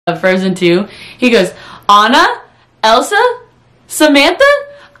Frozen 2. He goes, Anna, Elsa, Samantha?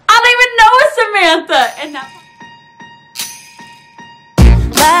 I don't even know a Samantha. And that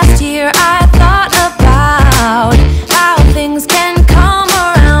last year I thought about how things can come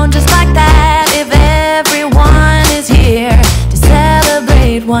around just like that if everyone is here to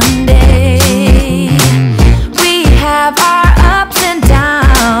celebrate one day. We have our ups and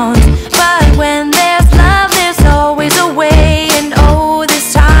downs, but when there's love there's always a way. And oh,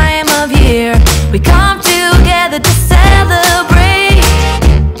 this time of year we come together to celebrate.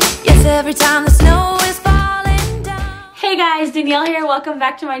 Yes, every time the snow is falling down. Hey guys, Danielle here. Welcome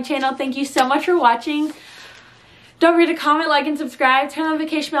back to my channel. Thank you so much for watching. Don't forget to comment, like, and subscribe. Turn the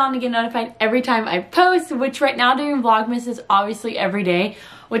notification bell on to get notified every time I post, which right now during Vlogmas is obviously every day,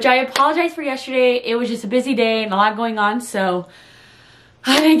 which I apologize for yesterday. It was just a busy day and a lot going on, so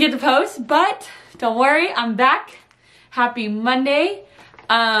I didn't get to post, but don't worry, I'm back. Happy Monday.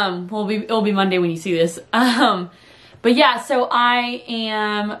 It'll be Monday when you see this. But yeah, so I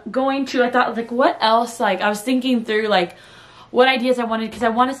am going to, I thought, like, what else? Like, I was thinking through, like, what ideas I wanted, because I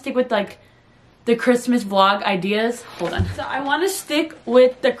want to stick with, like, the Christmas vlog ideas. Hold on. So I want to stick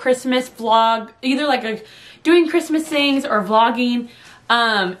with the Christmas vlog, either, like, doing Christmas things or vlogging.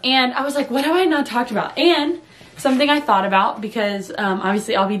 And I was like, what have I not talked about? And something I thought about, because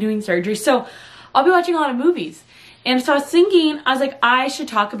obviously I'll be doing surgery, so I'll be watching a lot of movies. And so I was thinking, I was like, I should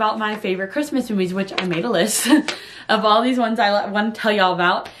talk about my favorite Christmas movies, which I made a list of all these ones I want to tell y'all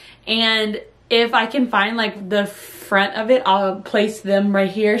about. And if I can find, like, the front of it, I'll place them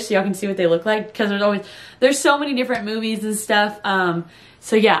right here so y'all can see what they look like, because there's so many different movies and stuff.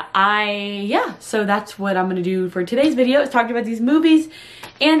 So yeah, so that's what I'm gonna do for today's video, is talk about these movies.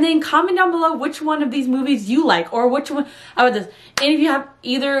 And then comment down below which one of these movies you like, or which one, how about this? And if you have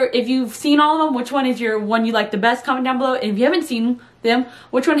if you've seen all of them, which one is your one you like the best, comment down below. And if you haven't seen them,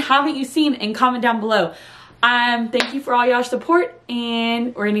 which one haven't you seen, and comment down below. Thank you for all y'all's support,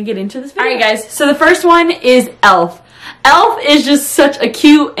 and we're gonna get into this video. Alright guys, so the first one is Elf. Elf is just such a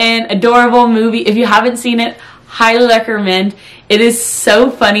cute and adorable movie. If you haven't seen it, highly recommend. It is so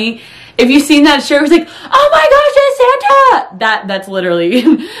funny. If you've seen that show, it's like, oh my gosh, it's Santa! That's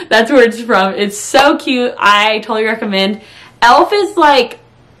literally, that's where it's from. It's so cute. I totally recommend. Elf is like,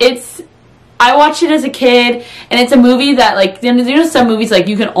 I watched it as a kid, and it's a movie that, like, you know, some movies, like,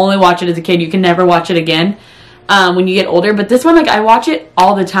 you can only watch it as a kid. You can never watch it again when you get older. But this one, like, I watch it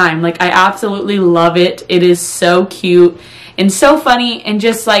all the time. Like, I absolutely love it. It is so cute and so funny, and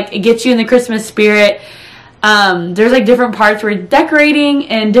just, like, it gets you in the Christmas spirit. There's, like, different parts where decorating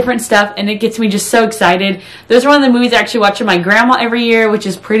and different stuff, and it gets me just so excited. Those are one of the movies I actually watch with my grandma every year, which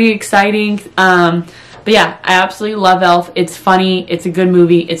is pretty exciting. But yeah, I absolutely love Elf. It's funny. It's a good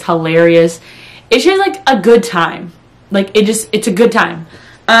movie. It's hilarious. It's just, like, a good time. Like, it's a good time.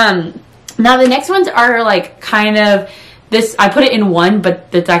 Now the next ones are, like, kind of this, I put it in one, but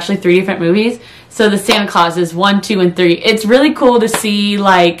it's actually 3 different movies. So the Santa Claus is 1, 2, and 3. It's really cool to see,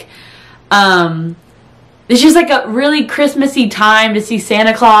 like, it's just, like, a really Christmassy time to see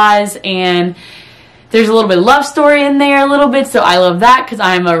Santa Claus, and there's a little bit of love story in there a little bit, so I love that because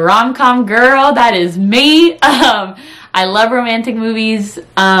I'm a rom-com girl. That is me. I love romantic movies,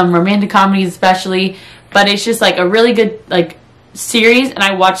 romantic comedies especially, but it's just, like, a really good, like, series, and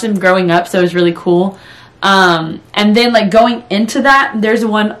I watched them growing up, so it was really cool. And then, like, going into that, there's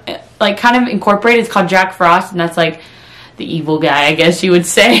one, like, kind of incorporated. It's called Jack Frost, and that's, like, the evil guy, I guess you would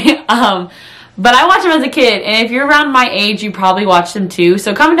say. But I watched them as a kid, and if you're around my age, you probably watched them too.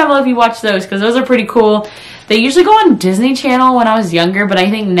 So comment down below if you watch those, because those are pretty cool. They usually go on Disney Channel when I was younger, but I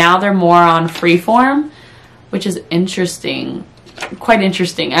think now they're more on Freeform, which is interesting. Quite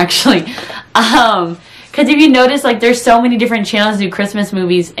interesting, actually. Because if you notice, like, there's so many different channels that do Christmas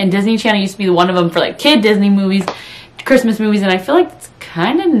movies, and Disney Channel used to be one of them for, like, kid Disney movies, Christmas movies, and I feel like it's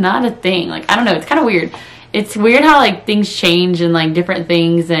kind of not a thing. Like, I don't know, it's kind of weird. It's weird how, like, things change and, like, different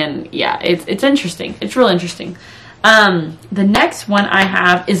things, and yeah, it's interesting. It's real interesting. The next one I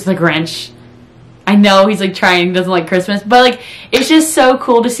have is The Grinch. I know he's, like, doesn't like Christmas, but, like, it's just so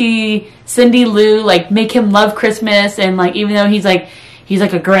cool to see Cindy Lou, like, make him love Christmas, and, like, even though he's like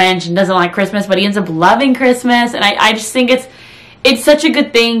a Grinch and doesn't like Christmas, but he ends up loving Christmas, and I just think it's such a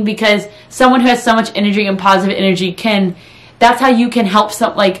good thing, because someone who has so much energy and positive energy that's how you can help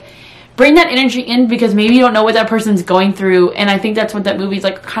bring that energy in, because maybe you don't know what that person's going through. And I think that's what that movie's,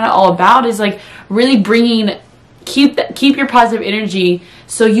 like, kind of all about, is, like, really keep your positive energy,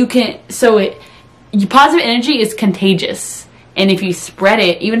 so your positive energy is contagious, and if you spread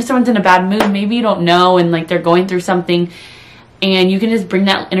it, even if someone's in a bad mood, maybe you don't know, and, like, they're going through something, and you can just bring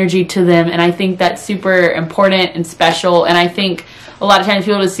that energy to them. And I think that's super important and special. And I think a lot of times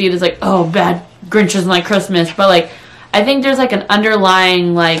people just see it as like, oh, bad, Grinch doesn't like Christmas. But like, I think there's like an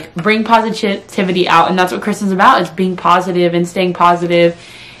underlying like bring positivity out, and that's what Christmas is about. It's being positive and staying positive.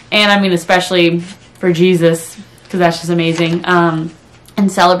 And I mean, especially for Jesus, because that's just amazing, and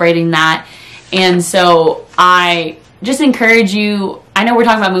celebrating that. And so I just encourage you, I know we're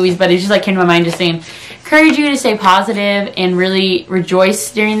talking about movies, but it just like came to my mind just saying, encourage you to stay positive and really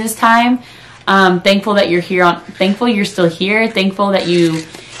rejoice during this time. Thankful that you're here, thankful you're still here, thankful that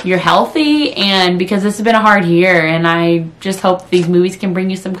you're healthy, and because this has been a hard year, and I just hope these movies can bring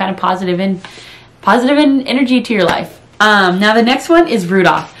you some kind of positive energy to your life. Now the next one is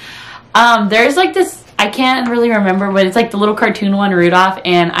Rudolph. There's like this, I can't really remember, but it's like the little cartoon one, Rudolph,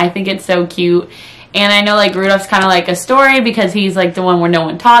 and I think it's so cute. And I know like Rudolph's kind of like a story because he's like the one where no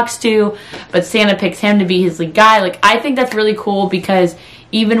one talks to, but Santa picks him to be his like guy. Like, I think that's really cool because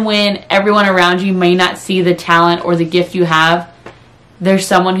even when everyone around you may not see the talent or the gift you have, there's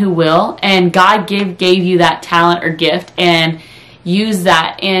someone who will, and God gave you that talent or gift, and use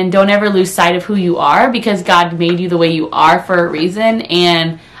that, and don't ever lose sight of who you are, because God made you the way you are for a reason.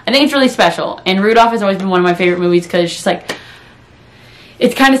 And I think it's really special. And Rudolph has always been one of my favorite movies because it's just like,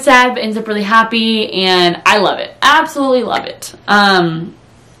 it's kind of sad but ends up really happy, and I love it. Absolutely love it. And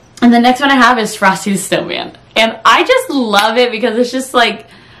the next one I have is Frosty the Snowman, and I just love it because it's just like,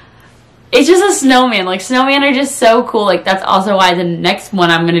 it's just a snowman. Like, snowmen are just so cool. Like, that's also why the next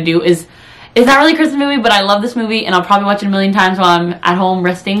one I'm gonna do is, it's not really a Christmas movie, but I love this movie, and I'll probably watch it a million times while I'm at home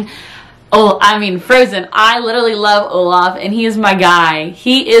resting. Oh, I mean, Frozen. I literally love Olaf, and he is my guy.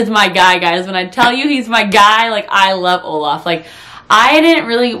 He is my guy, guys. When I tell you he's my guy, like, I love Olaf. Like, I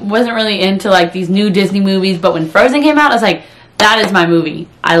wasn't really into like these new Disney movies, but when Frozen came out, I was like, that is my movie.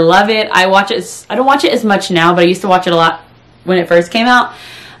 I love it. I don't watch it as much now, but I used to watch it a lot when it first came out.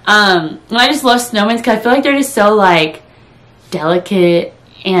 And I just love snowmen because I feel like they're just so like delicate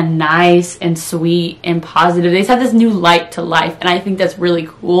and nice and sweet and positive. They just have this new light to life, and I think that's really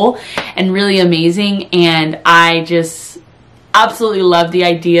cool and really amazing. And I just absolutely love the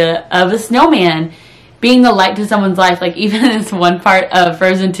idea of a snowman being the light to someone's life. Like, even in this one part of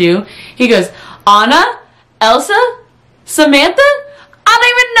Frozen 2, he goes, Anna, Elsa, Samantha? I don't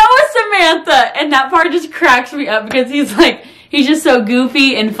even know a Samantha. And that part just cracks me up because he's like, he's just so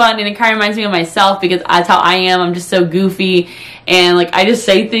goofy and fun, and it kind of reminds me of myself because that's how I am. I'm just so goofy, and like, I just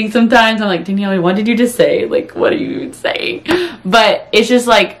say things sometimes. I'm like, Danielle, what did you just say? Like, what are you even saying? But it's just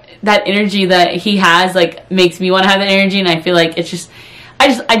like that energy that he has like makes me want to have that energy, and I feel like it's just,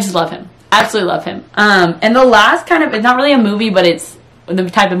 I just love him. Absolutely love him. And the last kind of, it's not really a movie, but it's the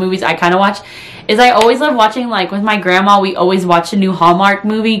type of movies I kind of watch, is I always love watching, like with my grandma, we always watch a new Hallmark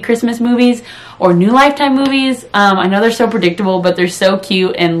movie, Christmas movies, or new Lifetime movies. I know they're so predictable, but they're so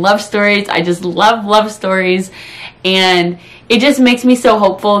cute, and love stories. I just love stories, and it just makes me so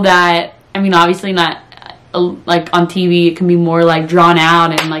hopeful that, I mean, obviously not like on TV, it can be more like drawn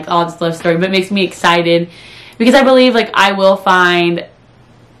out and like, oh, this love story, but it makes me excited because I believe like I will find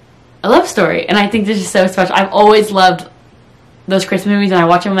a love story, and I think this is so special. I've always loved those Christmas movies, and I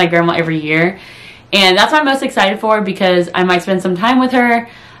watch them with my grandma every year, and that's what I'm most excited for because I might spend some time with her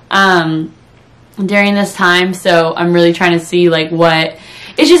during this time. So I'm really trying to see like what,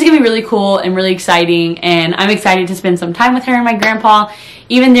 it's just gonna be really cool and really exciting, and I'm excited to spend some time with her and my grandpa.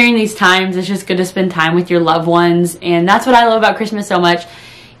 Even during these times, it's just good to spend time with your loved ones, and that's what I love about Christmas so much.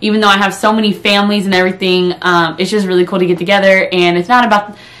 Even though I have so many families and everything, it's just really cool to get together, and it's not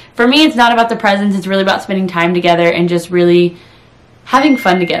about, for me, it's not about the presents. It's really about spending time together and just really having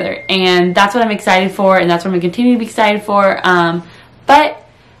fun together. And that's what I'm excited for, and that's what I'm going to continue to be excited for.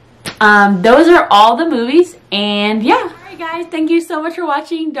 Those are all the movies, and yeah. Alright guys, thank you so much for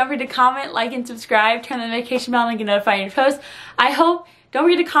watching. Don't forget to comment, like, and subscribe. Turn the notification bell and get notified when you post. Don't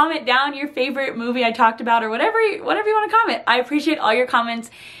forget to comment down your favorite movie I talked about, or whatever you want to comment. I appreciate all your comments.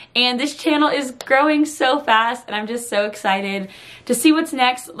 And this channel is growing so fast, and I'm just so excited to see what's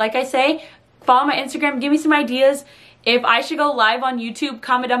next. Like I say, follow my Instagram, give me some ideas. If I should go live on YouTube,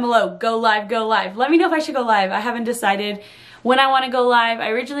 comment down below. Go live, go live. Let me know if I should go live. I haven't decided when I want to go live.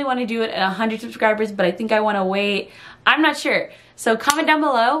 I originally want to do it at 100 subscribers, but I think I want to wait. I'm not sure. So comment down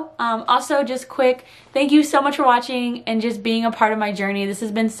below. Also, just quick, thank you so much for watching and just being a part of my journey. This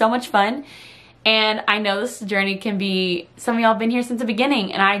has been so much fun. And I know this journey can be, some of y'all have been here since the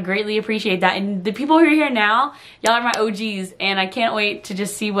beginning, and I greatly appreciate that. And the people who are here now, y'all are my OGs, and I can't wait to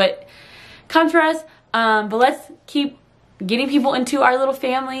just see what comes for us. But let's keep getting people into our little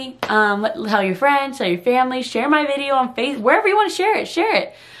family. Tell your friends, tell your family, share my video on Facebook, wherever you want to share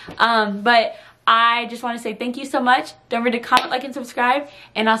it. But I just want to say thank you so much. Don't forget to comment, like, and subscribe,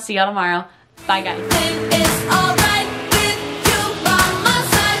 and I'll see y'all tomorrow. Bye, guys.